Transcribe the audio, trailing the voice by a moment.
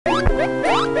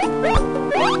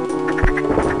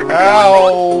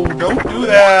Ow! Don't do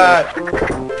that!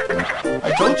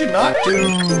 I told you not to!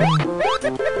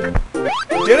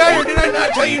 Did I or did I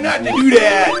not tell you not to do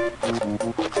that?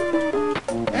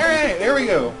 Alright, there we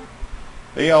go.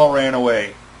 They all ran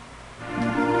away.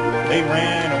 They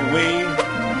ran away.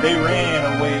 They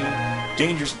ran away.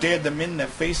 Danger stared them in the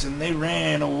face and they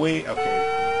ran away. Okay.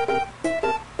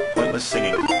 Pointless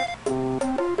singing.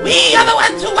 We are the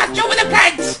ones who watch over the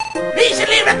plants!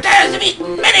 Recently reptiles have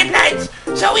eaten many plants,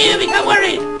 so we have become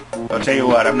worried. I'll tell you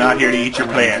what, I'm not here to eat your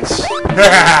plants.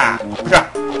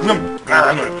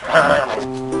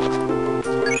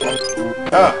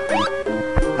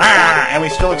 And we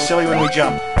still look silly when we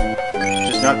jump.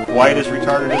 Just not quite as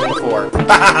retarded as before.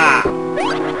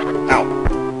 Ow.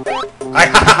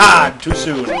 Too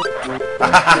soon.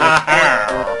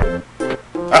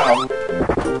 Uh-oh.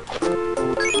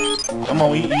 I'm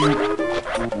gonna eat you.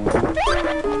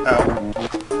 Oh.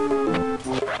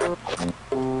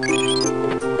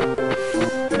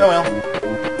 Oh well.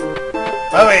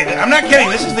 By the way, I'm not kidding.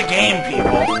 This is the game,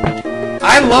 people.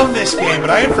 I love this game, but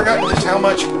I had forgotten just how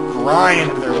much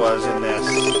grind there was in this.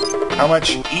 How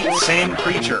much eat same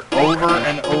creature over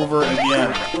and over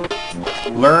again.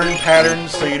 Learn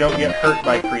patterns so you don't get hurt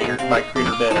by creature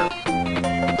beater.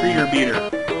 Creature beater.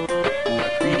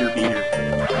 Creature beater.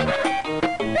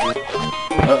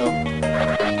 Uh-oh.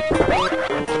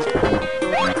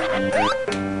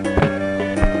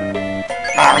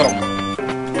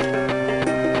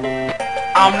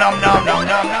 Nom nom nom nom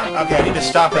nom nom. Okay, I need to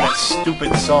stop with that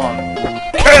stupid song.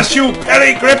 Curse you,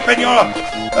 Perry Grip, and your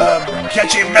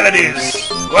catchy melodies.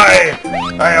 Why,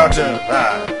 I ought to.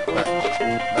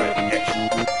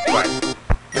 Right.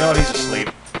 You know what? He's asleep.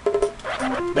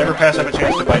 Never pass up a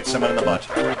chance to bite someone in the butt.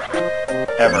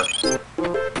 Ever.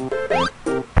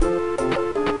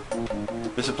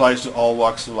 This applies to all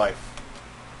walks of life.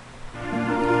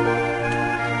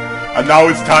 And now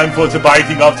it's time for the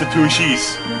biting of the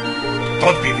tushies.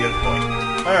 Don't be the boy.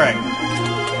 Alright.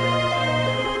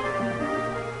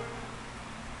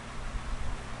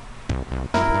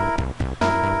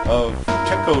 Of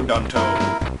Tecodonto.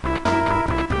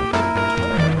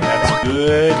 That's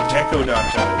good.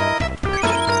 Tecodonto.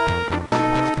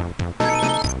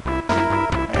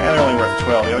 And they're only worth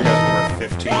 12. The other guys are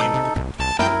worth 15.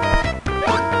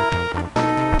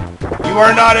 You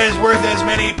are not as worth as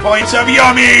many points of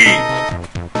yummy!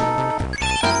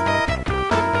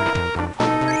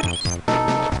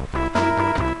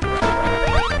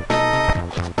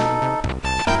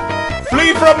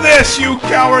 Flee from this, you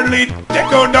cowardly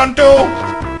Decodonto!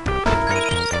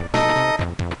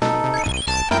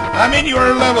 I'm in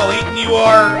your level, eating you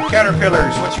are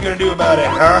caterpillars. What you gonna do about it,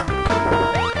 huh?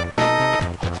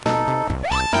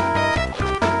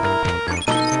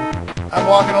 I'm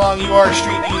walking along UR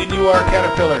Street eating UR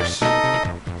caterpillars.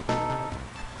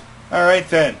 Alright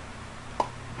then.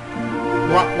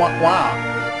 Wah wah wah.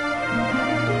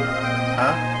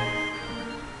 Huh?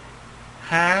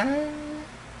 Huh?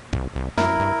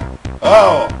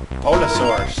 Oh!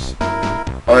 Polosaurus.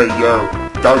 Hey yo,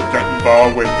 don't get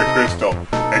involved with the crystal.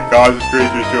 It causes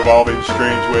creatures to evolve in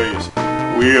strange ways.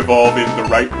 We evolve in the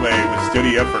right way with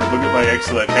steady effort. Look at my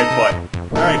excellent head butt.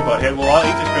 Alright, butthead, well I'll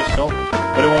eat this crystal,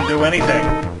 but it won't do anything.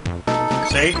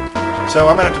 See? So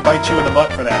I'm gonna have to bite you in the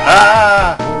butt for that.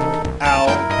 Ah! Ow.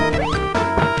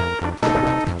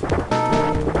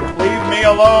 Leave me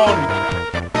alone!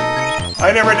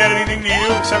 I never did anything to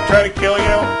you except try to kill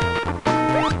you.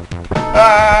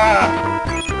 Ah!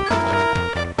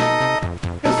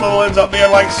 This level ends up being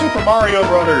like Super Mario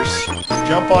Brothers.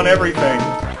 Jump on everything.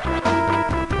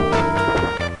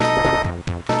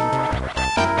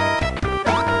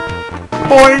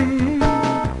 Boing!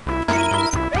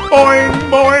 Boing,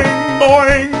 boing,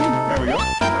 boing! There we go.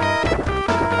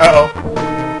 Uh-oh.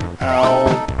 Ow.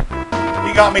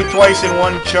 He got me twice in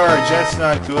one charge. That's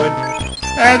not good.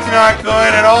 That's not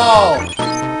good at all.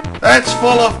 That's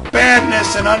full of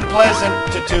badness and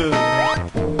unpleasantitude.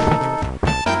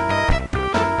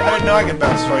 I didn't know I could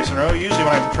bounce twice in a row. Usually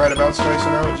when I try to bounce twice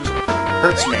in a row, it just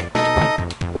hurts me.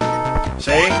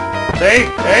 See? See?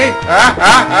 Hey? Ah,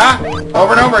 ah, ah!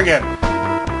 Over and over again.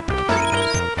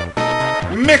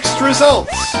 Mixed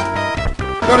results!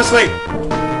 Go to sleep.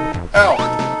 Ow.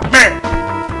 Meh!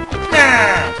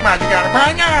 Nah! Come on, you got a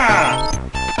pie? Nah!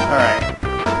 Alright.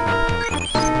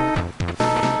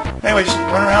 Anyway, just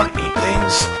run around, eat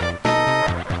things,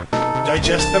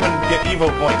 digest them, and get EVO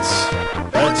points.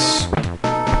 That's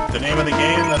the name of the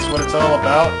game. That's what it's all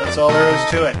about. That's all there is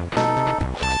to it.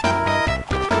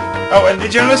 Oh, and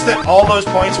did you notice that all those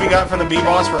points we got from the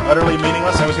B-Boss were utterly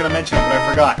meaningless? I was going to mention it, but I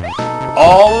forgot.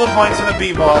 All of the points in the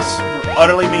B-Boss were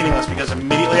utterly meaningless because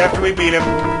immediately after we beat him,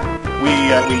 we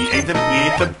ate the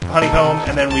honeycomb,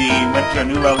 and then we went to a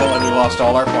new level and we lost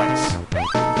all our points.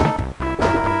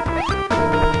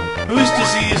 Whose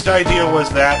diseased idea was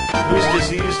that? Whose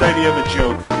diseased idea of a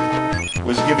joke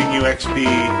was giving you XP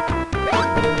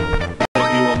that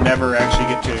you will never actually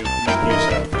get to make use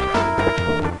of?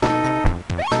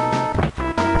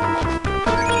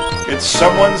 It's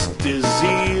someone's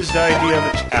diseased idea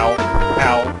that... Ow,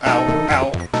 ow, ow,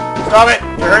 ow. Stop it!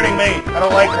 You're hurting me! I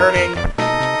don't like hurting.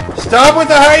 Stop with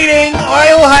the hiding!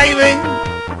 Oil hiding!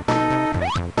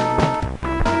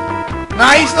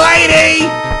 Nice lady!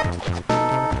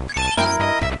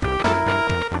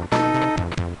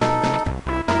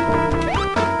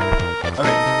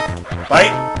 Okay.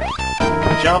 Bite.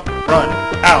 Jump. Run.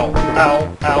 Ow. Ow.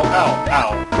 Ow. Ow. Ow.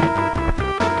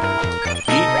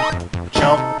 Eat.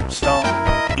 Jump. Stomp.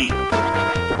 Eat.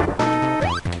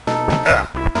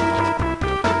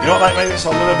 You know what might make this a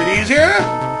little bit easier?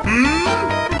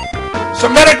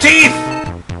 Some better teeth!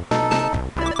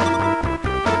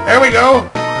 There we go!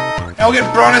 Now we'll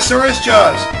get Brontosaurus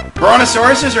jaws.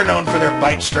 Brontosauruses are known for their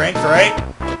bite strength, right?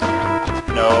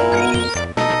 No.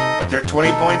 But they're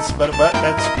 20 points, but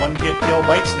that's one kill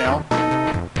bites now.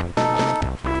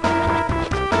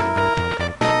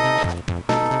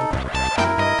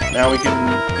 Now we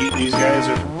can eat these guys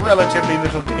with relatively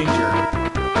little danger.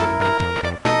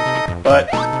 But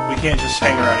we can't just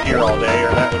hang around here all day,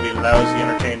 or that would be lousy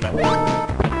entertainment.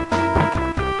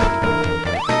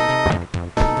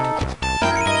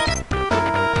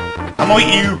 I'm gonna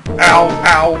eat you! Ow!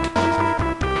 Ow!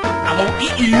 I'm gonna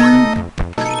eat you!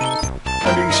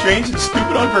 I'm being strange and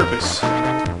stupid on purpose.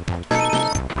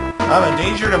 I'm a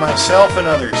danger to myself and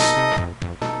others.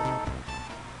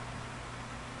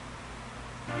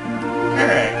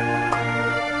 Alright.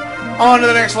 On to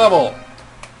the next level!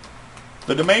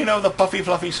 The domain of the Puffy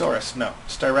Fluffy Saurus. No,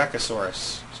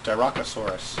 Styracosaurus.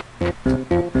 Styracosaurus.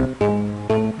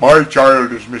 My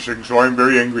child is missing, so I'm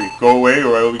very angry. Go away,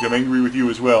 or I will become angry with you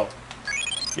as well.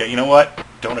 Yeah, you know what?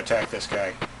 Don't attack this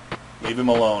guy. Leave him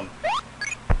alone.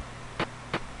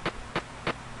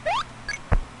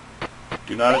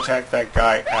 Do not attack that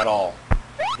guy at all.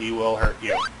 He will hurt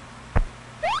you.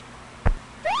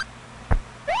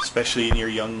 Especially in your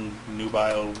young,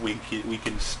 nubile,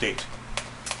 weakened state.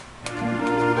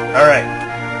 Alright,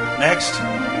 next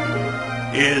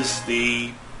is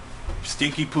the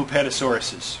Stinky Poop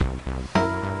Headosauruses.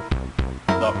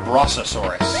 The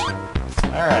Brontosaurus.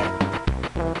 Alright.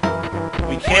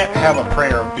 We can't have a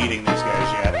prayer of beating these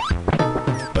guys yet,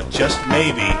 but just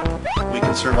maybe we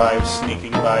can survive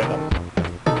sneaking by them.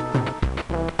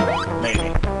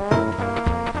 Maybe.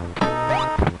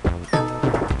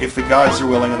 If the gods are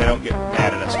willing and they don't get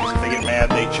mad at us, because if they get mad,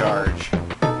 they charge.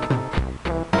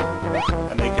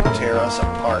 Tear us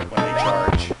apart when they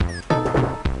charge.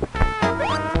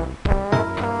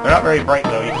 They're not very bright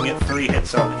though. You can get 3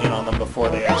 hits in on them before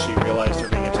they actually realize they're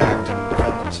being attacked and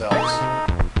defend themselves.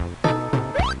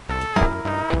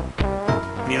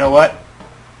 And you know what?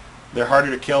 They're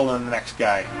harder to kill than the next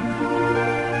guy.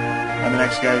 And the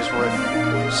next guy's worth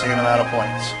the same amount of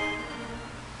points.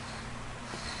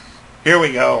 Here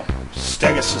we go.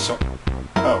 Stegosaurus.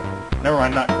 Oh. Never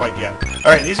mind, not quite yet.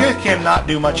 Alright, these guys cannot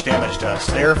do much damage to us.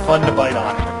 They're fun to bite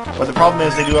on. But the problem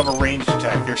is they do have a ranged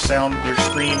attack. Their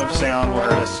scream of sound will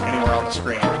hurt us anywhere on the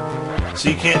screen. So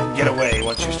you can't get away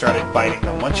once you started biting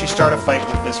them. Once you start a fight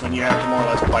with this one, you have to more or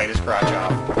less bite his crotch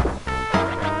off.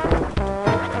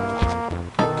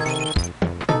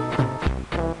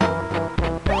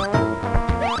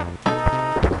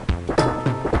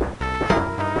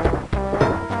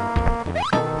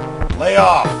 Lay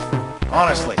off!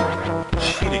 Honestly.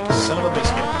 Cheating son of a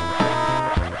biscuit.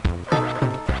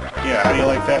 Yeah, how do you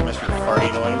like that, Mr.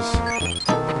 Farty Noise?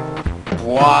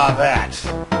 Blah that.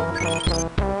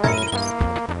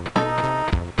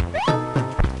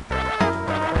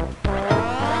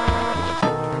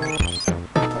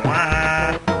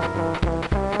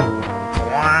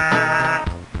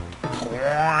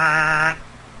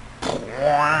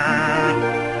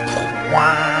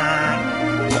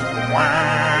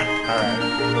 Alright,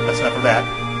 that's enough of that.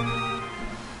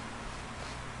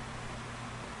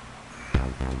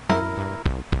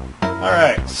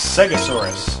 Alright,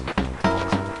 Stegosaurus.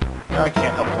 Now I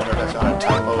can't help but wonder if that's on a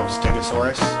typo of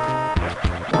Stegosaurus.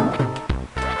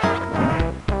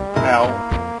 Ow.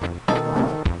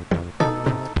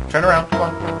 Turn around, come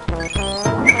on.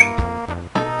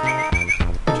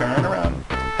 Turn around.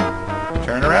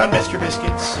 Turn around, Mr.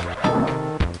 Biscuits.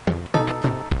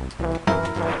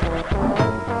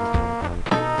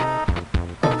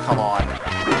 Oh, come on.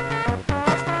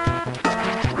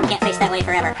 Can't face that way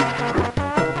forever.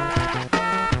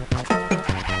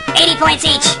 points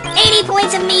each. 80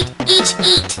 points of meat each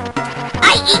eat.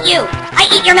 I eat you. I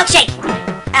eat your milkshake.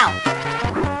 Ow.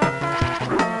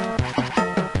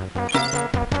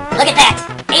 Look at that.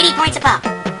 80 points a pop.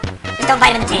 Just don't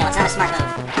bite him in the tail. It's not a smart move.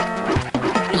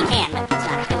 I mean, you can, but it's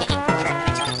not. You'll get hurt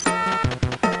eventually.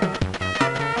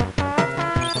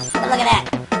 But look at that.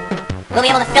 We'll be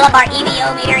able to fill up our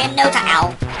EVO meter in no time. Ow.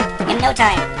 In no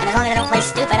time. And as long as I don't play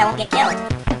stupid, I won't get killed.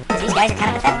 Because these guys are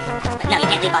kind of pathetic. But no, you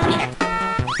can't leap on them either.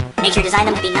 Make sure you design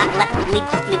them to be not leap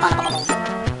on the bubble.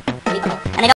 Leapable.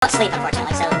 And they don't sleep,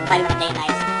 unfortunately, so fighting them day and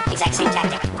night is the exact same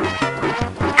tactic.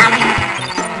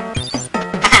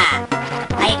 Haha!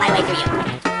 I ate my way through you.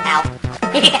 Ow.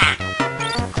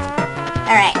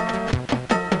 Alright.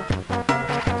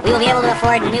 We will be able to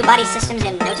afford new body systems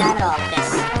in no time at all with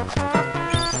this.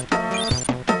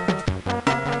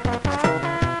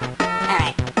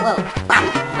 Alright. Whoa.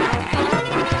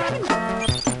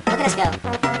 Look at us go.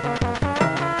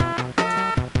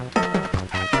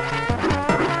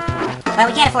 Well,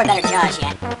 we can't afford better jaws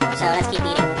yet, so let's keep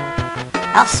eating.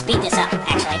 I'll speed this up,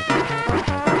 actually.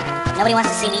 Nobody wants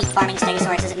to see me farming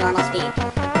Stegosaurus at normal speed.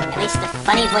 At least the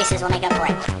funny voices will make up for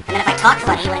it. And then if I talk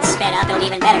funny when it's sped up, it'll be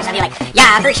even better. So I'll be like,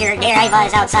 yeah, for sure, there I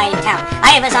was outside in town.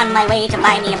 I was on my way to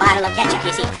buy me a bottle of ketchup,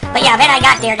 you see. But yeah, then I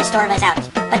got there, the store was out.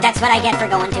 But that's what I get for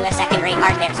going to a second-rate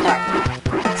hardware store.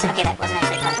 So, okay, that wasn't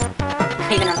actually funny.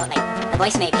 Not even remotely. The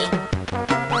voice may be.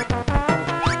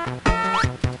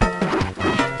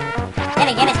 Then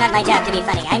again, it's not my job to be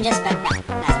funny. I'm just, but no,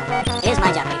 it is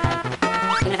my job to be funny.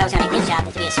 Even if I was going to make his job,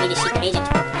 to be a Swedish secret agent.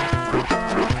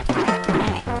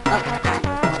 Alright. Oh,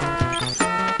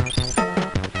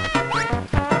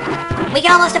 we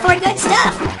can almost afford good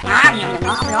stuff!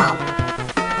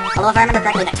 Although if I remember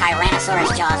correctly, the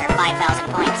Tyrannosaurus jaws are 5,000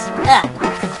 points. Ugh!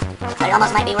 But it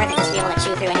almost might be worth it just to be able to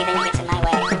chew through anything that gets in my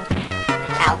way.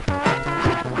 Ow.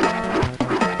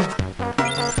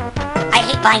 I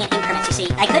hate buying in increments, you see.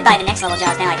 I could buy the next level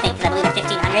jaws now, I think, because I believe they're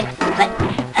 1,500, but,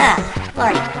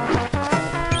 lordy.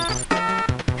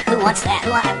 Who wants that?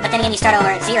 But then again, you start over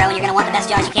at 0, and you're going to want the best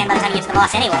jaws you can by the time you get to the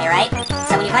boss anyway, right?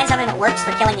 So when you find something that works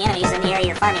for killing the enemies in the area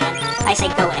you're farming in, I say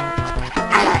go with it.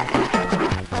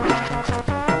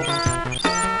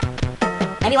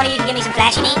 Maybe one of you can give me some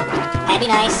flashy meat? That'd be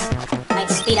nice.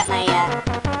 Might speed up my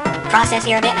process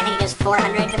here a bit. I think it goes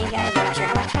 400 for these guys. I'm not sure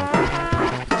how much.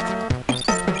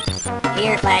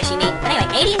 Here, flashy meat. But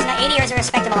anyway, 80 is a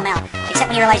respectable amount,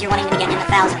 except when you realize you're wanting to be getting in the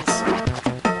thousands.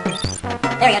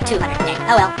 There we go, 200. Dang.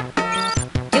 Oh well.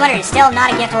 200 is still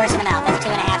not a gift horse in the mouth. That's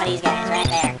 2.5 of these guys right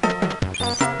there.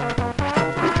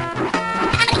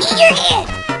 I'm gonna eat your head!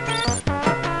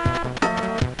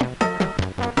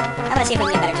 I'm gonna see if we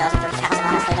can get better jaws than 30,000,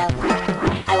 honestly, though.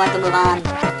 I want to move on.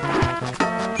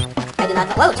 I do not...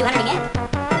 Whoa, 200 again!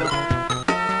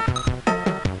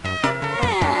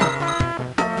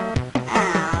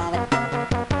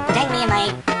 But dang me and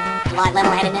my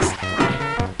level-headedness.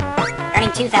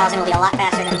 Earning 2,000 will be a lot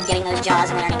faster than getting those jaws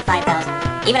and then earning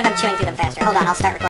 5,000. Even if I'm chewing through them faster. Hold on, I'll start recording.